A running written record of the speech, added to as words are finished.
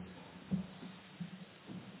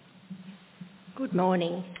Good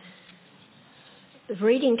morning. The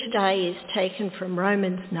reading today is taken from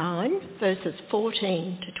Romans 9, verses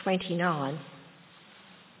 14 to 29.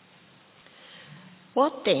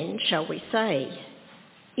 What then shall we say?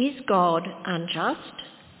 Is God unjust?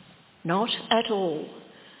 Not at all.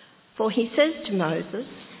 For he says to Moses,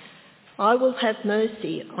 I will have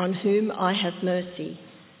mercy on whom I have mercy,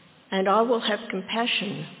 and I will have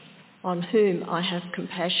compassion on whom I have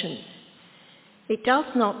compassion. It does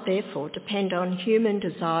not therefore depend on human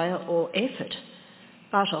desire or effort,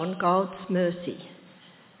 but on God's mercy.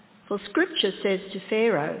 For Scripture says to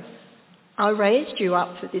Pharaoh, I raised you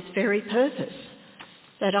up for this very purpose,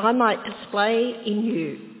 that I might display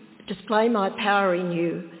my power in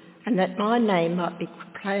you, and that my name might be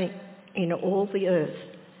proclaimed in all the earth.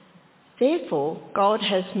 Therefore, God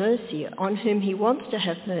has mercy on whom he wants to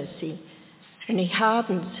have mercy, and he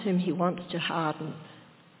hardens whom he wants to harden.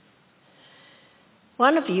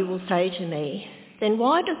 One of you will say to me, then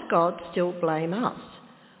why does God still blame us?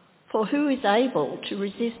 For who is able to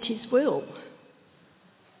resist his will?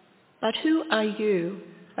 But who are you,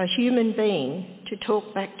 a human being, to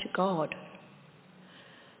talk back to God?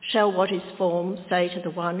 Shall what is formed say to the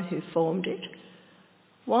one who formed it,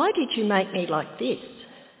 why did you make me like this?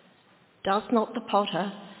 Does not the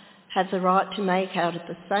potter have the right to make out of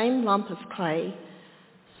the same lump of clay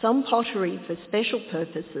some pottery for special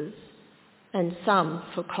purposes and some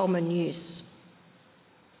for common use?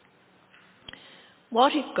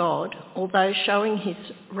 What if God, although showing his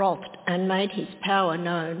wrath and made his power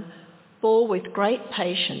known, bore with great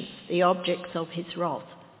patience the objects of his wrath,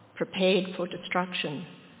 prepared for destruction?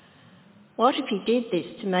 What if he did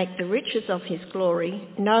this to make the riches of his glory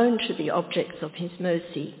known to the objects of his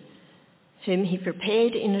mercy, whom he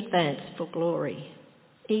prepared in advance for glory,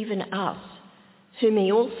 even us, whom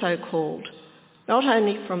he also called, not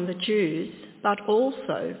only from the Jews, but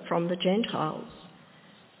also from the Gentiles?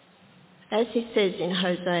 As he says in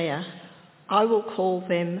Hosea, I will call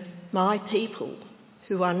them my people,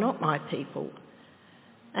 who are not my people,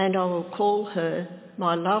 and I will call her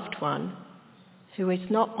my loved one, who is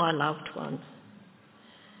not my loved one.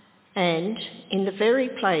 And in the very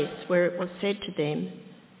place where it was said to them,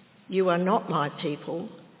 you are not my people,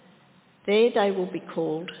 there they will be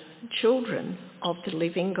called children of the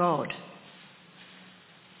living God.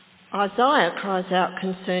 Isaiah cries out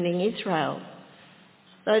concerning Israel,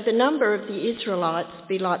 though the number of the Israelites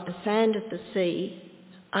be like the sand of the sea,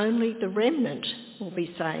 only the remnant will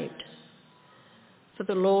be saved. For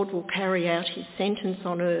the Lord will carry out his sentence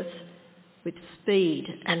on earth with speed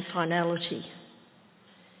and finality.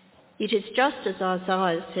 It is just as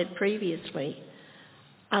Isaiah said previously,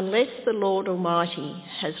 unless the Lord Almighty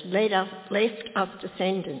has left us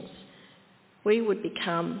descendants, we would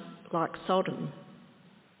become like Sodom.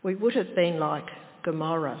 We would have been like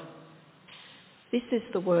Gomorrah. This is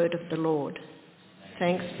the word of the Lord.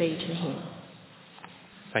 Thanks be to him.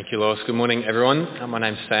 Thank you, Lois. Good morning, everyone. My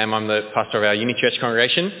name's Sam. I'm the pastor of our Uni Church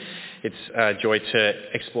congregation. It's a joy to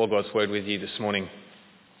explore God's word with you this morning.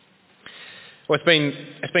 Well,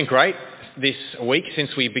 it's been great this week since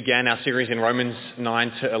we began our series in Romans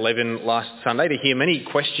 9 to 11 last Sunday to hear many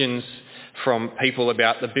questions from people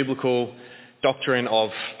about the biblical doctrine of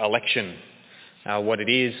election, what it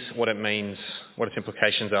is, what it means, what its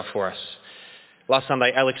implications are for us. Last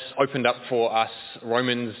Sunday, Alex opened up for us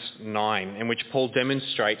Romans 9, in which Paul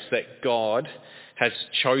demonstrates that God has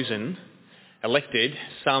elected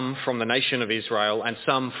some from the nation of Israel and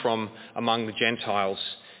some from among the Gentiles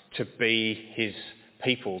to be his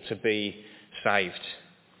people, to be saved.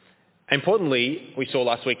 Importantly, we saw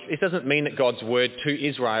last week, it doesn't mean that God's word to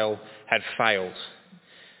Israel had failed,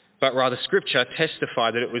 but rather Scripture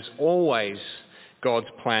testified that it was always God's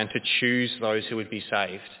plan to choose those who would be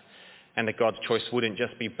saved, and that God's choice wouldn't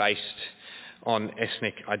just be based on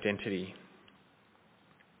ethnic identity.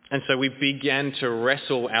 And so we began to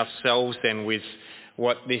wrestle ourselves then with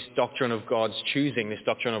what this doctrine of God's choosing, this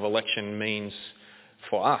doctrine of election means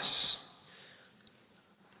for us.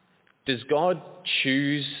 Does God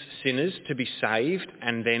choose sinners to be saved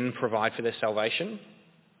and then provide for their salvation?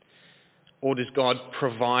 Or does God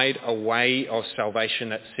provide a way of salvation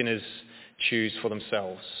that sinners choose for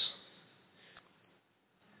themselves?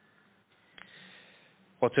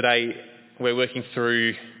 Well, today we're working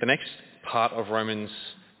through the next part of Romans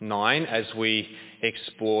 9 as we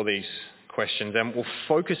explore these questions, and we'll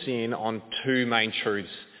focus in on two main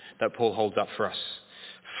truths that Paul holds up for us.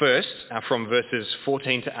 First, from verses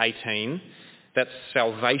 14 to 18, that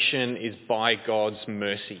salvation is by God's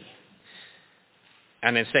mercy.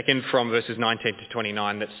 And then second, from verses 19 to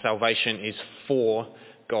 29, that salvation is for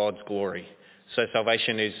God's glory. So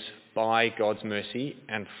salvation is by God's mercy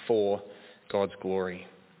and for God's glory?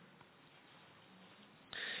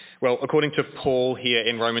 Well, according to Paul here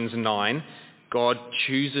in Romans 9, God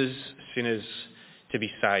chooses sinners to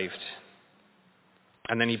be saved,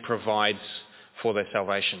 and then he provides for their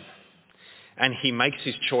salvation. And he makes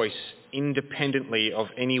his choice independently of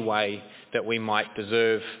any way that we might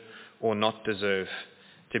deserve or not deserve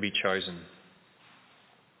to be chosen.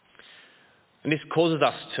 And this causes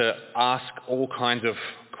us to ask all kinds of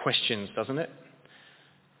questions, doesn't it?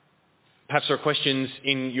 Perhaps there are questions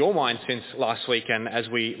in your mind since last week and as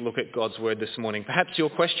we look at God's word this morning. Perhaps your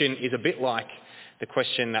question is a bit like the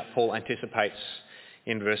question that Paul anticipates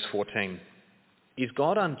in verse 14. Is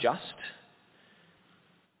God unjust?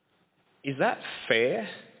 Is that fair?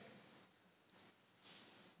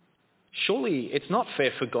 Surely it's not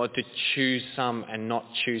fair for God to choose some and not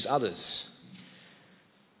choose others.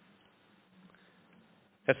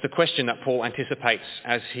 That's the question that Paul anticipates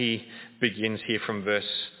as he begins here from verse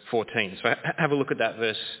 14. So have a look at that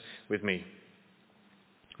verse with me.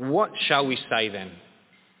 What shall we say then?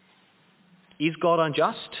 Is God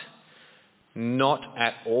unjust? Not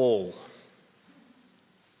at all.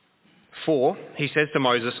 For, he says to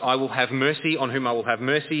Moses, I will have mercy on whom I will have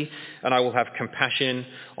mercy, and I will have compassion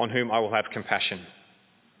on whom I will have compassion.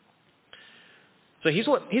 So here's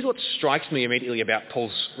what strikes me immediately about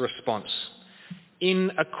Paul's response.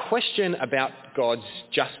 In a question about God's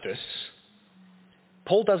justice,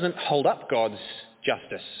 Paul doesn't hold up God's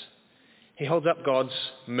justice. He holds up God's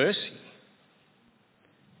mercy.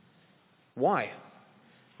 Why?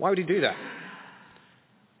 Why would he do that?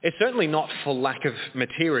 It's certainly not for lack of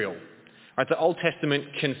material. Right? The Old Testament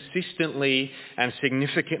consistently and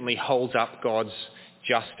significantly holds up God's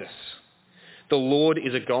justice. The Lord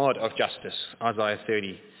is a God of justice, Isaiah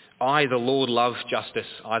 30. I, the Lord, love justice,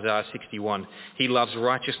 Isaiah 61. He loves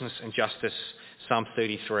righteousness and justice, Psalm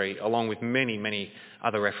 33, along with many, many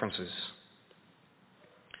other references.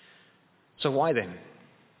 So why then?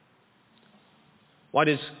 Why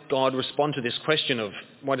does Paul respond to this question of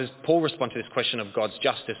God's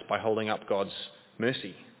justice by holding up God's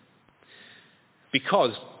mercy?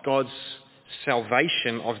 Because God's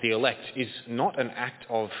salvation of the elect is not an act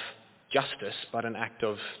of justice, but an act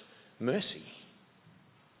of mercy.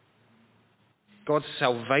 God's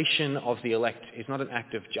salvation of the elect is not an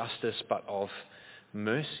act of justice, but of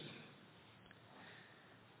mercy.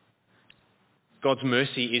 God's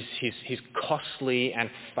mercy is his costly and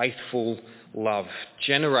faithful love,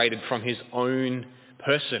 generated from his own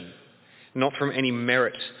person, not from any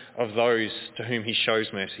merit of those to whom he shows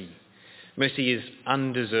mercy. Mercy is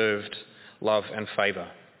undeserved love and favour.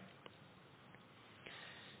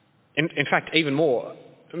 In fact, even more,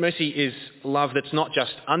 mercy is love that's not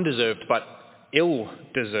just undeserved, but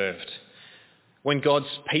ill-deserved. When God's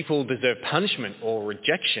people deserve punishment or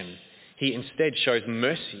rejection, he instead shows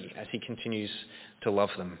mercy as he continues to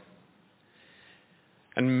love them.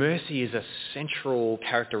 And mercy is a central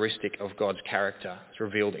characteristic of God's character. It's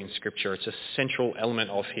revealed in Scripture. It's a central element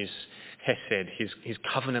of his hesed, his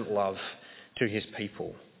covenant love to his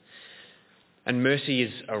people. And mercy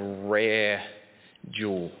is a rare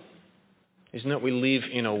jewel. Isn't it? We live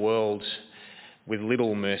in a world with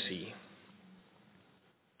little mercy.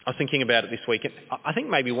 I was thinking about it this week. I think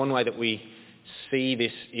maybe one way that we see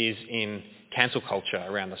this is in cancel culture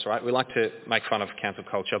around us, right? We like to make fun of cancel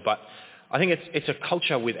culture, but I think it's a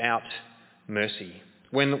culture without mercy.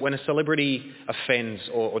 When a celebrity offends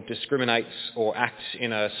or discriminates or acts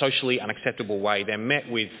in a socially unacceptable way, they're met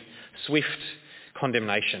with swift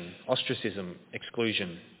condemnation, ostracism,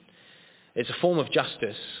 exclusion. It's a form of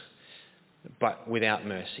justice, but without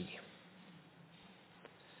mercy.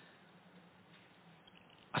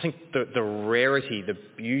 I think the rarity, the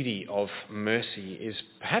beauty of mercy is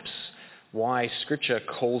perhaps why Scripture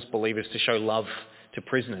calls believers to show love to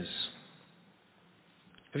prisoners.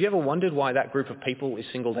 Have you ever wondered why that group of people is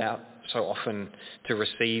singled out so often to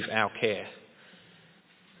receive our care?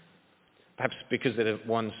 Perhaps because they're the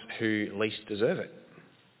ones who least deserve it.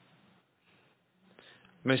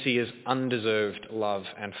 Mercy is undeserved love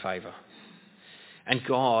and favour. And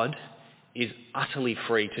God is utterly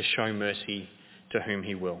free to show mercy to whom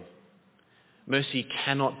he will. Mercy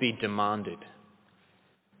cannot be demanded.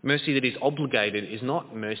 Mercy that is obligated is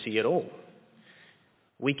not mercy at all.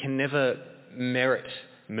 We can never merit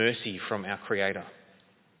mercy from our Creator.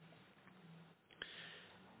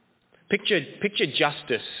 Picture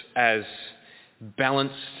justice as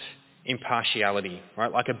balanced impartiality,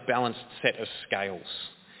 right? Like a balanced set of scales.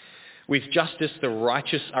 With justice, the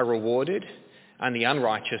righteous are rewarded and the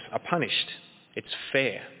unrighteous are punished. It's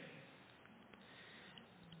fair.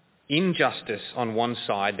 Injustice on one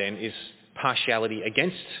side then is partiality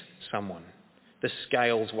against someone, the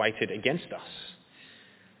scales weighted against us.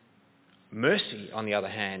 Mercy, on the other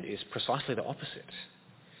hand, is precisely the opposite.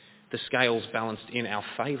 The scales balanced in our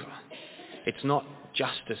favour. It's not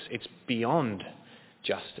justice, it's beyond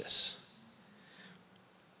justice.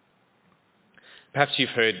 Perhaps you've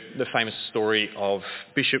heard the famous story of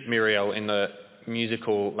Bishop Myriel in the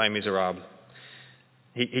musical Les Miserables.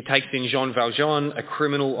 He takes in Jean Valjean, a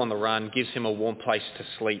criminal on the run, gives him a warm place to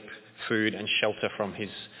sleep, food and shelter from his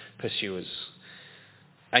pursuers.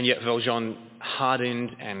 And yet Valjean,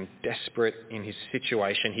 hardened and desperate in his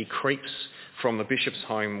situation, he creeps from the bishop's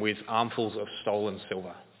home with armfuls of stolen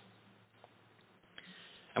silver.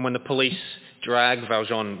 And when the police drag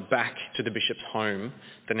Valjean back to the bishop's home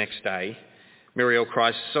the next day, Myriel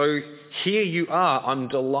cries, "So here you are, I'm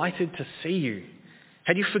delighted to see you.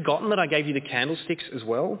 Had you forgotten that I gave you the candlesticks as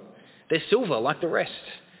well? They're silver like the rest,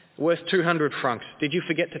 worth 200 francs. Did you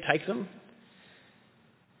forget to take them?"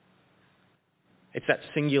 It's that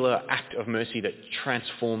singular act of mercy that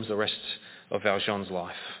transforms the rest of Valjean's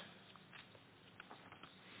life.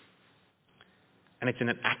 And it's in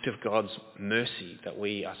an act of God's mercy that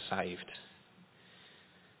we are saved.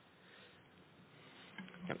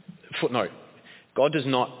 Footnote. God does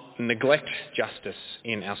not neglect justice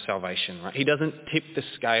in our salvation, right? He doesn't tip the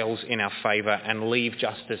scales in our favour and leave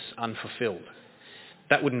justice unfulfilled.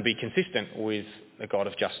 That wouldn't be consistent with a God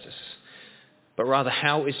of justice. But rather,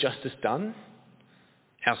 how is justice done?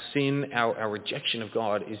 Our sin, our rejection of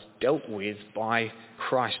God is dealt with by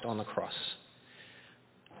Christ on the cross.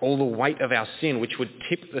 All the weight of our sin, which would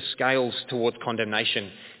tip the scales towards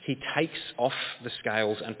condemnation, he takes off the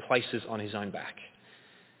scales and places on his own back,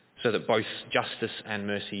 so that both justice and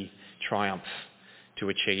mercy triumph to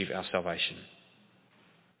achieve our salvation.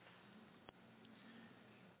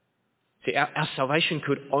 See, our salvation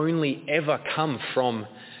could only ever come from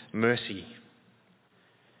mercy.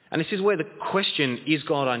 And this is where the question, is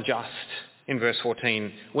God unjust, in verse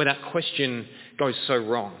 14, where that question goes so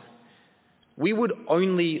wrong. We would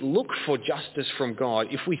only look for justice from God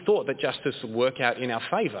if we thought that justice would work out in our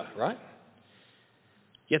favour, right?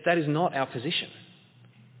 Yet that is not our position.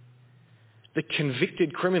 The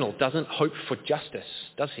convicted criminal doesn't hope for justice,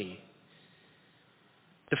 does he?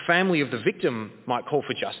 The family of the victim might call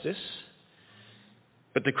for justice,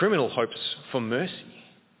 but the criminal hopes for mercy.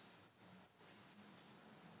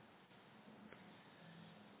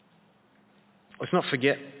 Let's not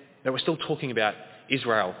forget that we're still talking about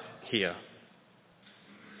Israel here.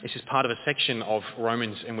 This is part of a section of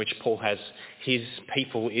Romans in which Paul has his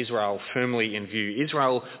people, Israel, firmly in view.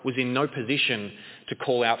 Israel was in no position to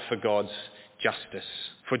call out for God's justice,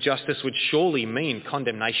 for justice would surely mean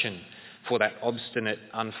condemnation for that obstinate,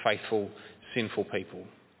 unfaithful, sinful people.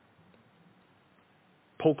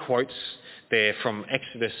 Paul quotes there from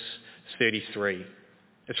Exodus 33.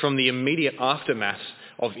 It's from the immediate aftermath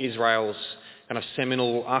of Israel's kind of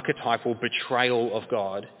seminal archetypal betrayal of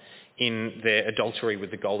God in their adultery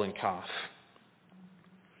with the golden calf.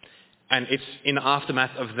 And it's in the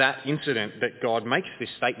aftermath of that incident that God makes this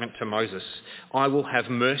statement to Moses: "I will have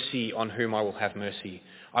mercy on whom I will have mercy.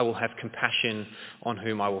 I will have compassion on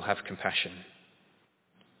whom I will have compassion."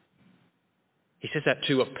 He says that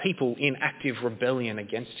to a people in active rebellion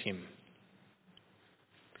against him.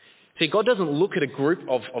 See, God doesn't look at a group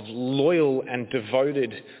of loyal and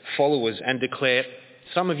devoted followers and declare,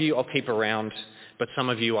 "Some of you I'll keep around, but some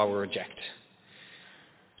of you I will reject."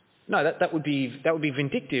 No, that would be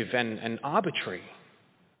vindictive and arbitrary.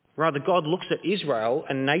 Rather, God looks at Israel,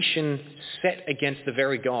 a nation set against the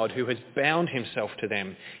very God who has bound himself to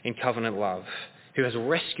them in covenant love, who has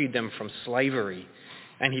rescued them from slavery,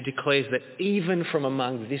 and he declares that even from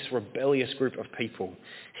among this rebellious group of people,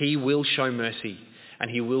 he will show mercy and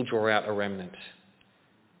he will draw out a remnant.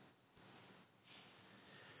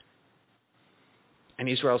 And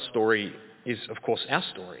Israel's story is, of course, our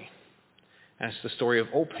story. And it's the story of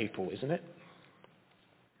all people, isn't it?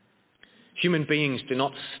 Human beings do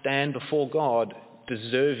not stand before God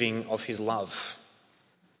deserving of his love.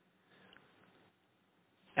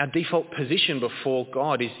 Our default position before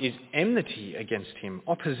God is enmity against him,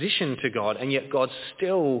 opposition to God, and yet God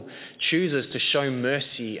still chooses to show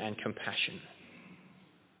mercy and compassion.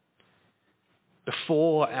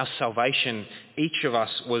 Before our salvation, each of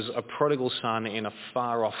us was a prodigal son in a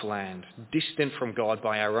far-off land, distant from God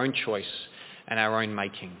by our own choice and our own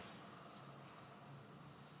making.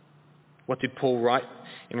 What did Paul write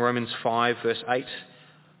in Romans 5, verse 8?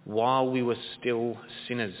 "While we were still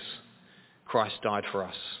sinners, Christ died for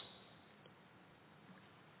us."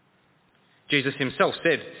 Jesus himself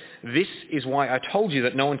said, "This is why I told you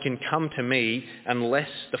that no one can come to me unless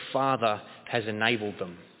the Father has enabled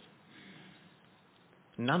them."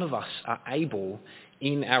 None of us are able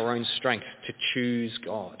in our own strength to choose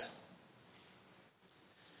God.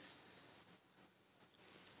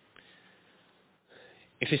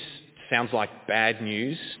 If this sounds like bad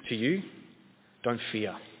news to you, don't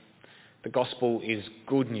fear. The gospel is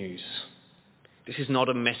good news. This is not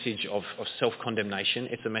a message of self-condemnation,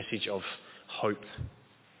 it's a message of hope.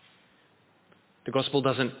 The gospel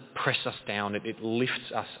doesn't press us down, it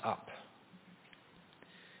lifts us up.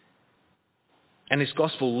 And this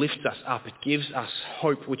gospel lifts us up. It gives us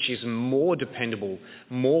hope which is more dependable,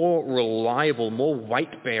 more reliable, more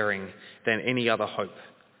weight-bearing than any other hope.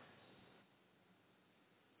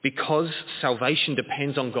 Because salvation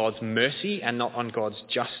depends on God's mercy and not on God's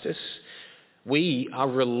justice, we are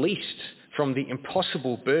released from the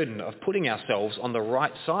impossible burden of putting ourselves on the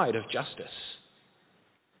right side of justice.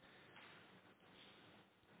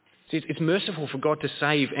 It's merciful for God to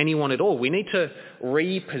save anyone at all. We need to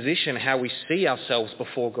reposition how we see ourselves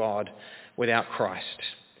before God without Christ.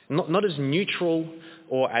 Not as neutral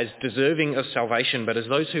or as deserving of salvation, but as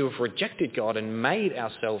those who have rejected God and made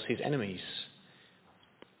ourselves his enemies.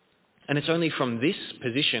 And it's only from this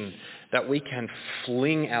position that we can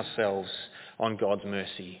fling ourselves on God's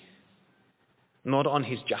mercy, not on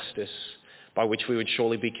his justice, by which we would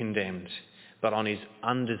surely be condemned, but on his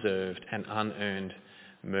undeserved and unearned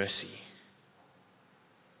mercy.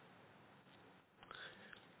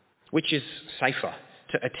 Which is safer,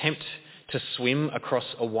 to attempt to swim across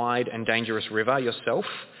a wide and dangerous river yourself,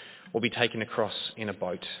 or be taken across in a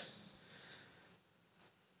boat?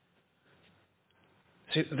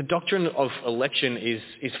 So the doctrine of election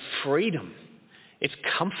is freedom. It's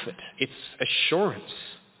comfort. It's assurance.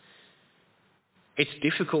 It's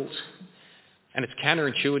difficult and it's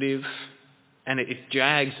counterintuitive and it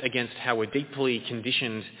jags against how we're deeply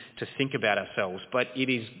conditioned to think about ourselves, but it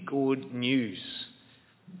is good news.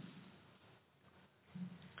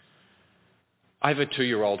 I have a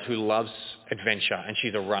 2-year-old who loves adventure and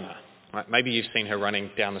she's a runner. Right? Maybe you've seen her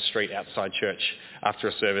running down the street outside church after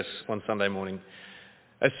a service one Sunday morning.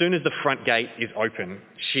 As soon as the front gate is open,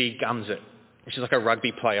 she guns it. She's like a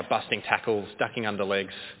rugby player, busting tackles, ducking under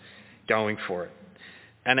legs, going for it.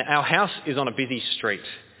 And our house is on a busy street.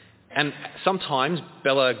 And sometimes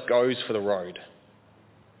Bella goes for the road.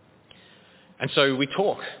 And so we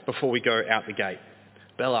talk before we go out the gate.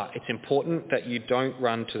 Bella, it's important that you don't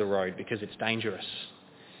run to the road because it's dangerous.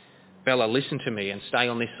 Bella, listen to me and stay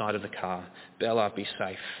on this side of the car. Bella, be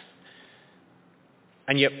safe.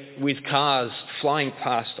 And yet, with cars flying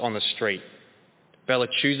past on the street, Bella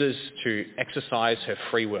chooses to exercise her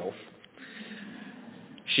free will.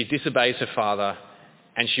 She disobeys her father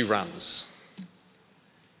and she runs.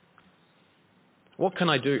 What can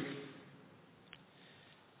I do?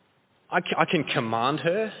 I can command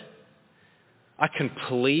her. I can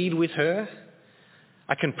plead with her.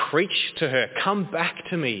 I can preach to her, come back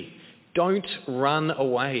to me. Don't run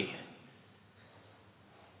away.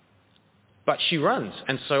 But she runs,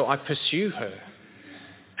 and so I pursue her.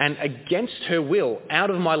 And against her will, out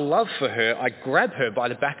of my love for her, I grab her by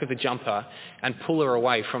the back of the jumper and pull her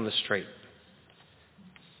away from the street.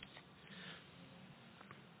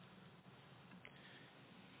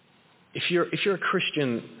 If you're a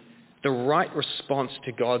Christian, the right response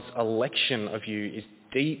to God's election of you is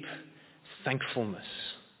deep thankfulness.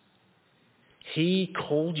 He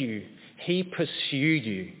called you. He pursued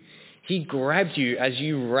you. He grabbed you as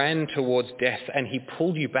you ran towards death and he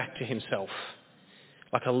pulled you back to himself,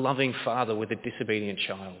 like a loving father with a disobedient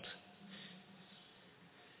child.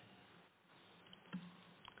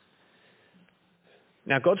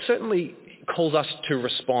 Now, God certainly calls us to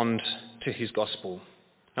respond to his gospel.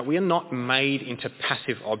 Now, we are not made into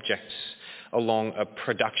passive objects along a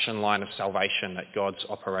production line of salvation that God's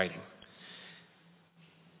operating.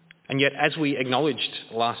 And yet, as we acknowledged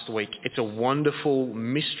last week, it's a wonderful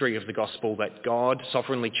mystery of the gospel that God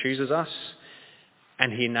sovereignly chooses us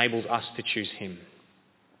and he enables us to choose him.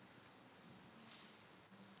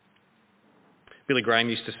 Billy Graham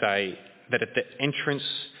used to say that at the entrance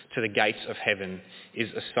to the gates of heaven is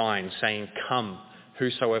a sign saying, "Come,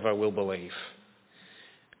 whosoever will believe."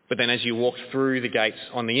 But then as you walk through the gates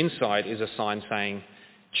on the inside is a sign saying,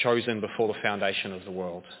 "Chosen before the foundation of the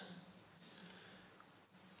world."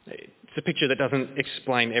 It's a picture that doesn't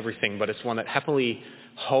explain everything, but it's one that happily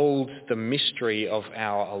holds the mystery of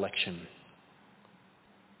our election.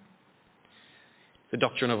 The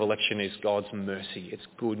doctrine of election is God's mercy. It's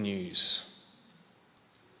good news.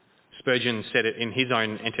 Spurgeon said it in his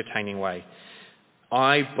own entertaining way.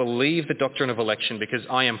 "I believe the doctrine of election because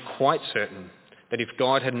I am quite certain that if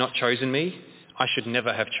God had not chosen me, I should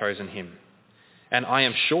never have chosen him. and I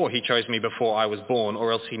am sure he chose me before I was born,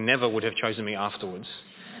 or else he never would have chosen me afterwards.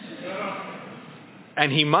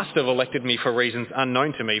 And he must have elected me for reasons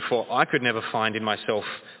unknown to me, for I could never find in myself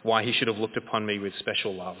why he should have looked upon me with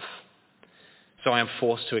special love. So I am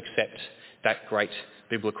forced to accept that great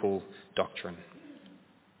biblical doctrine.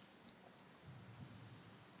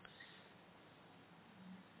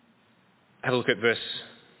 Have a look at verse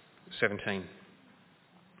 17.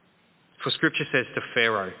 For Scripture says to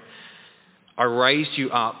Pharaoh, I raised you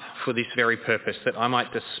up for this very purpose, that I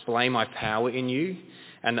might display my power in you,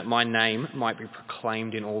 and that my name might be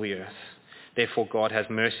proclaimed in all the earth. Therefore God has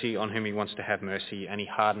mercy on whom he wants to have mercy, and he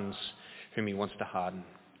hardens whom he wants to harden.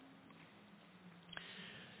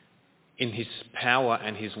 In his power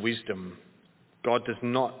and his wisdom, God does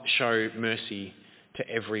not show mercy to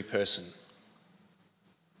every person.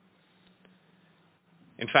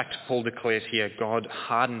 In fact, Paul declares here, God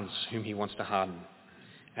hardens whom he wants to harden,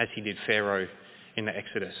 as he did Pharaoh in the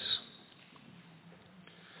Exodus.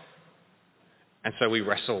 And so we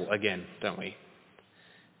wrestle again, don't we?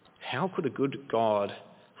 How could a good God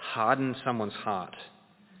harden someone's heart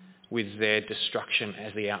with their destruction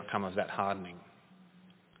as the outcome of that hardening?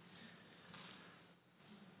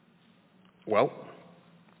 Well,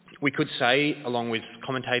 we could say, along with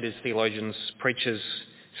commentators, theologians, preachers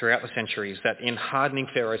throughout the centuries, that in hardening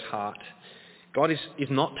Pharaoh's heart, God is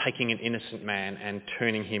not taking an innocent man and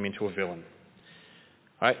turning him into a villain.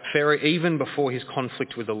 Right? Pharaoh, even before his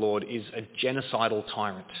conflict with the Lord, is a genocidal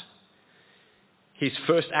tyrant. His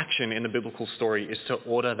first action in the biblical story is to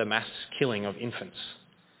order the mass killing of infants.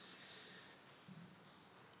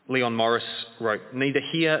 Leon Morris wrote, neither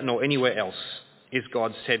here nor anywhere else is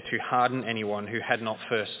God said to harden anyone who had not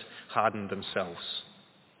first hardened themselves.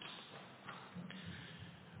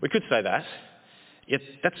 We could say that, yet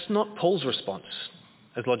that's not Paul's response,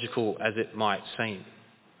 as logical as it might seem.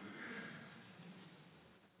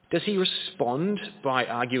 Does he respond by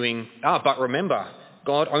arguing, but remember,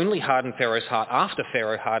 God only hardened Pharaoh's heart after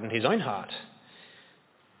Pharaoh hardened his own heart?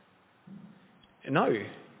 No,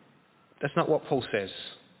 that's not what Paul says.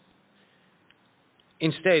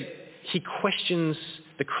 Instead, he questions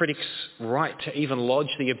the critics' right to even lodge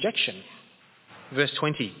the objection. Verse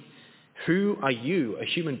 20, who are you, a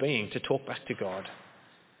human being, to talk back to God?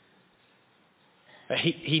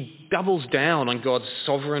 He doubles down on God's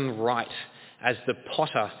sovereign right as the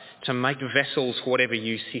potter to make vessels for whatever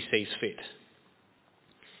use he sees fit.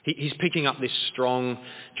 He's picking up this strong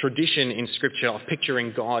tradition in Scripture of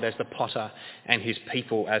picturing God as the potter and his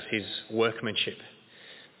people as his workmanship.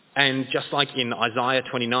 And just like in Isaiah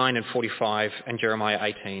 29 and 45 and Jeremiah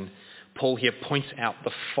 18, Paul here points out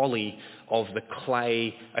the folly of the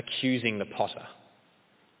clay accusing the potter.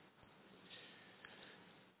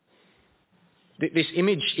 This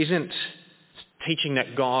image isn't teaching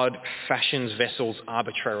that God fashions vessels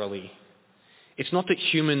arbitrarily. It's not that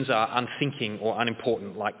humans are unthinking or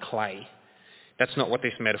unimportant like clay. That's not what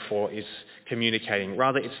this metaphor is communicating.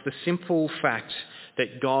 Rather, it's the simple fact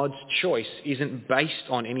that God's choice isn't based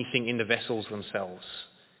on anything in the vessels themselves.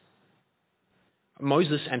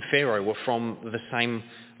 Moses and Pharaoh were from the same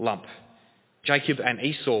lump. Jacob and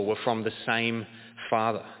Esau were from the same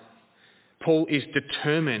father. Paul is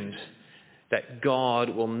determined that God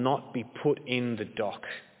will not be put in the dock.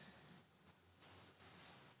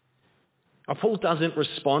 Now, Paul doesn't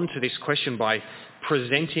respond to this question by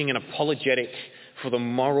presenting an apologetic for the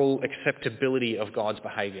moral acceptability of God's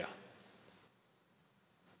behaviour.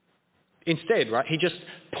 Instead, right, he just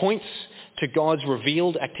points to God's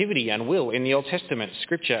revealed activity and will in the Old Testament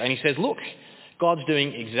Scripture, and he says, look, God's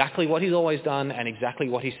doing exactly what he's always done and exactly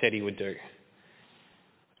what he said he would do.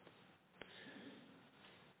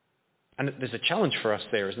 And there's a challenge for us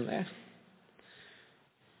there, isn't there?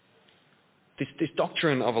 This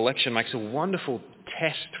doctrine of election makes a wonderful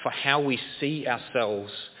test for how we see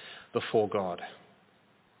ourselves before God.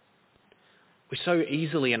 We so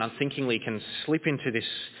easily and unthinkingly can slip into this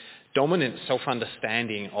dominant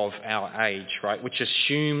self-understanding of our age, right, which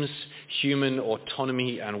assumes human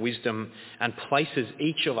autonomy and wisdom and places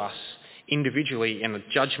each of us individually in a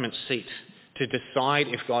judgment seat to decide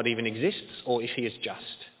if God even exists or if he is just.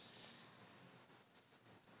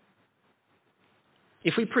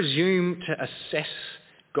 If we presume to assess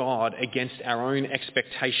God against our own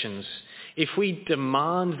expectations, if we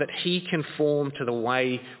demand that he conform to the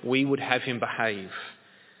way we would have him behave,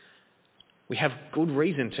 we have good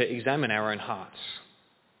reason to examine our own hearts.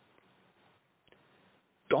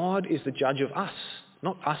 God is the judge of us,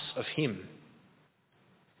 not us of him.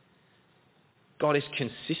 God is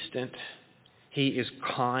consistent. He is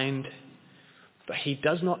kind, but he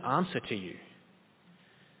does not answer to you.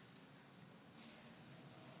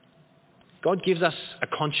 God gives us a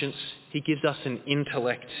conscience, he gives us an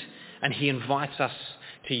intellect, and he invites us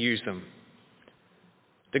to use them.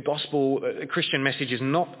 The gospel, the Christian message is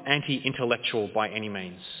not anti-intellectual by any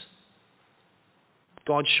means.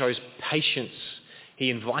 God shows patience. He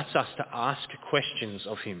invites us to ask questions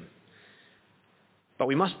of him. But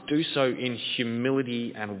we must do so in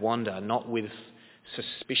humility and wonder, not with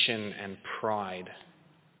suspicion and pride.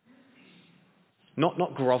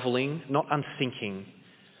 Not grovelling, not unthinking,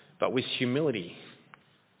 but with humility.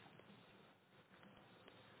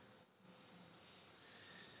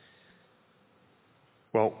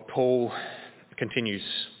 Well, Paul continues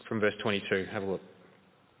from verse 22. Have a look.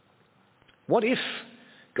 What if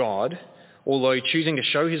God, although choosing to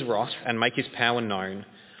show his wrath and make his power known,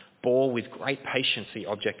 bore with great patience the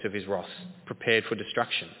object of his wrath, prepared for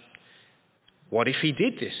destruction? What if he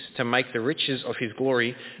did this to make the riches of his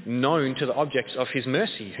glory known to the objects of his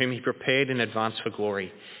mercy, whom he prepared in advance for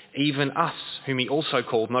glory, even us, whom he also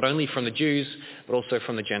called, not only from the Jews, but also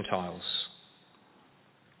from the Gentiles?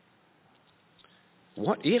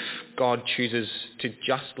 What if God chooses to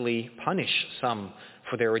justly punish some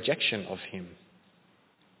for their rejection of him?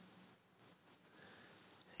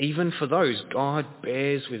 Even for those, God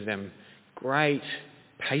bears with them great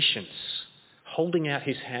patience, holding out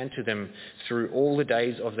his hand to them through all the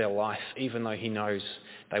days of their life, even though he knows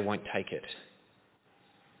they won't take it.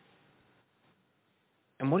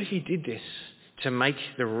 And what if he did this to make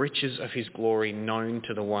the riches of his glory known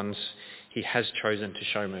to the ones he has chosen to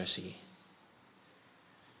show mercy?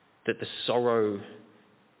 That the sorrow,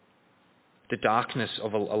 the darkness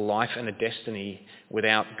of a life and a destiny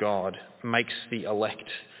without God makes the elect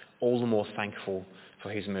all the more thankful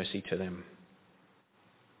for his mercy to them.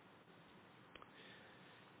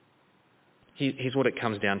 Here's what it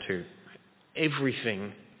comes down to.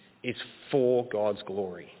 Everything is for God's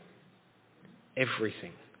glory.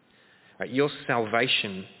 Everything. Right? Your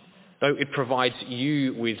salvation, though it provides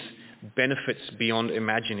you with benefits beyond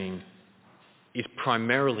imagining, is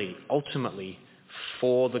primarily, ultimately,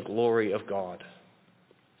 for the glory of God.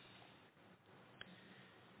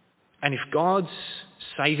 And if God's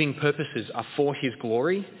saving purposes are for his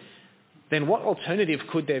glory, then what alternative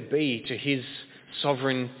could there be to his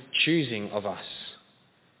sovereign choosing of us?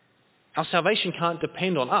 Our salvation can't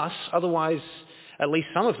depend on us, otherwise at least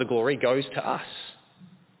some of the glory goes to us.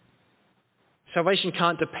 Salvation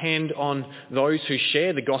can't depend on those who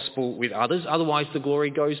share the gospel with others, otherwise the glory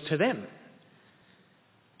goes to them.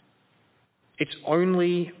 It's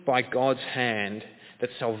only by God's hand that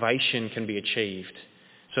salvation can be achieved,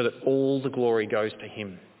 so that all the glory goes to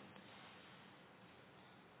him.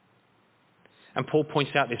 And Paul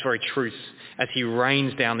points out this very truth as he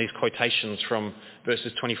rains down these quotations from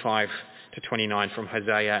verses 25 to 29 from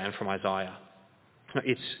Hosea and from Isaiah.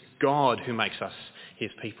 It's God who makes us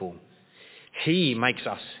his people. He makes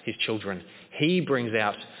us his children. He brings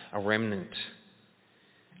out a remnant.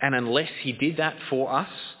 And unless he did that for us,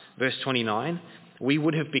 verse 29, we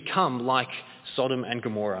would have become like Sodom and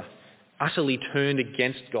Gomorrah, utterly turned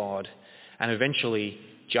against God and eventually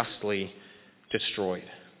justly destroyed.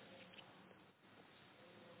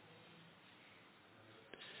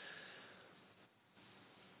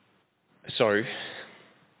 So,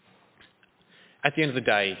 at the end of the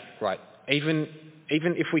day, right, even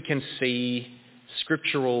if we can see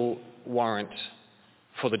scriptural warrant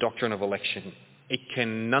for the doctrine of election, it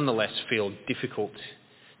can nonetheless feel difficult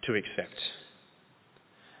to accept.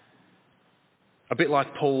 A bit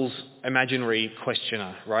like Paul's imaginary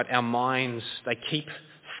questioner, right? Our minds, they keep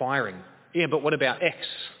firing. Yeah, but what about X?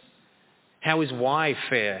 How is Y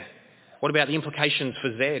fair? What about the implications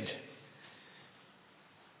for Z?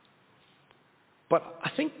 But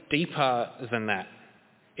I think deeper than that,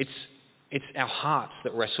 it's our hearts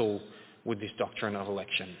that wrestle with this doctrine of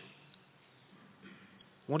election.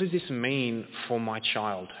 What does this mean for my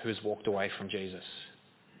child who has walked away from Jesus?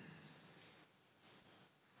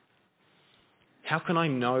 How can I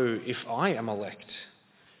know if I am elect,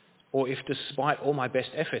 or if despite all my best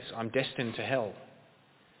efforts I'm destined to hell?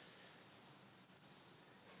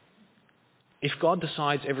 If God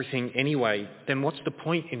decides everything anyway, then what's the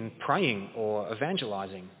point in praying or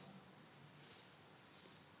evangelizing?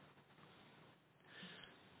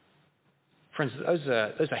 Friends, those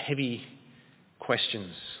are heavy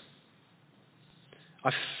questions.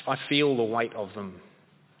 I feel the weight of them.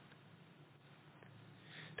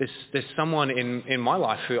 There's someone in my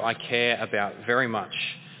life who I care about very much,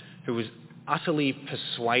 who was utterly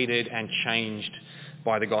persuaded and changed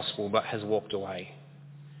by the gospel, but has walked away.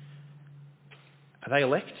 Are they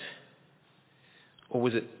elect? Or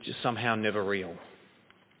was it just somehow never real?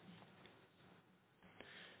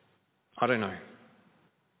 I don't know.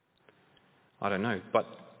 I don't know. But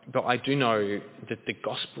I do know that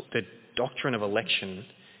the doctrine of election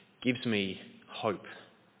gives me hope.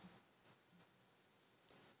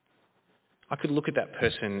 I could look at that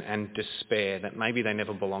person and despair that maybe they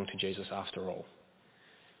never belonged to Jesus after all.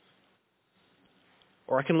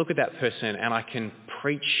 Or I can look at that person and I can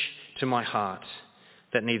preach to my heart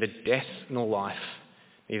that neither death nor life,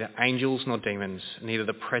 neither angels nor demons, neither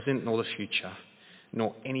the present nor the future,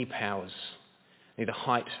 nor any powers, neither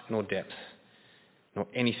height nor depth, nor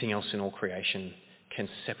anything else in all creation can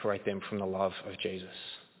separate them from the love of Jesus.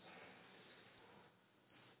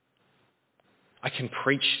 I can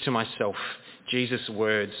preach to myself Jesus'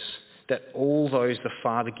 words that all those the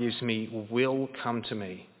Father gives me will come to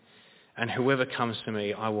me, and whoever comes to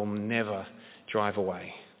me I will never drive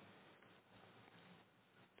away.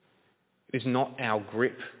 It is not our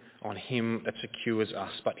grip on him that secures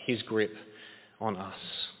us, but his grip on us.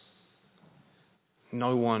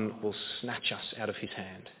 No one will snatch us out of his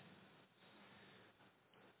hand.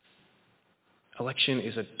 Election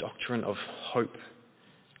is a doctrine of hope.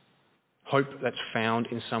 Hope that's found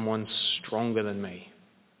in someone stronger than me.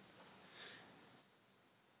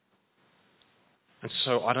 And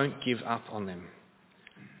so I don't give up on them.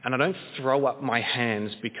 And I don't throw up my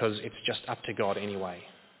hands because it's just up to God anyway.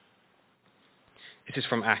 This is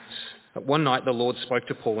from Acts. One night the Lord spoke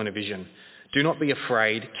to Paul in a vision. Do not be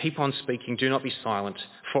afraid, keep on speaking, do not be silent,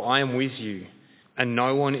 for I am with you, and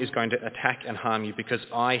no one is going to attack and harm you because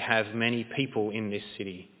I have many people in this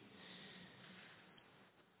city.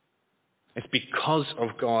 It's because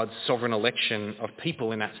of God's sovereign election of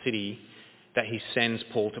people in that city that he sends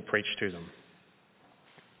Paul to preach to them.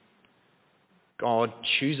 God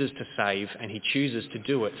chooses to save, and he chooses to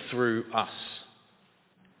do it through us.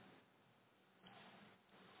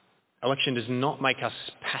 Election does not make us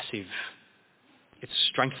passive. It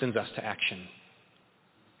strengthens us to action.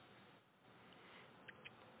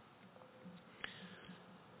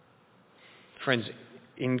 Friends,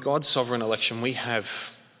 in God's sovereign election, we have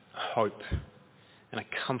hope and a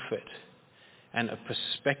comfort and a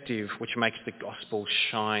perspective which makes the gospel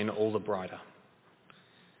shine all the brighter.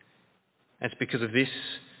 And it's because of this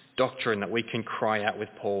doctrine that we can cry out with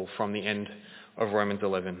Paul from the end of Romans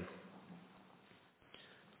 11.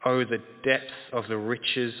 Oh, the depth of the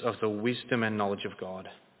riches of the wisdom and knowledge of God.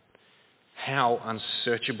 How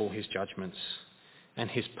unsearchable his judgments and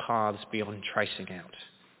his paths beyond tracing out.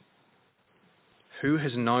 Who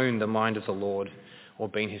has known the mind of the Lord or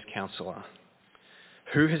been his counselor?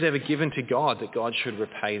 Who has ever given to God that God should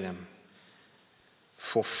repay them?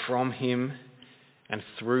 For from him and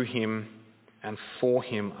through him and for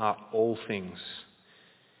him are all things.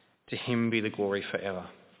 To him be the glory forever.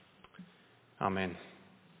 Amen.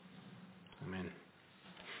 Amen.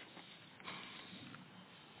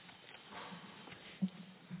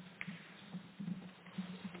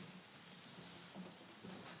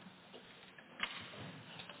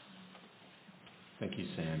 Thank you,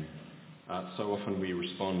 Sam. So often we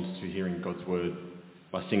respond to hearing God's word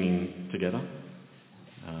by singing together.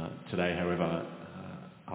 Today, however,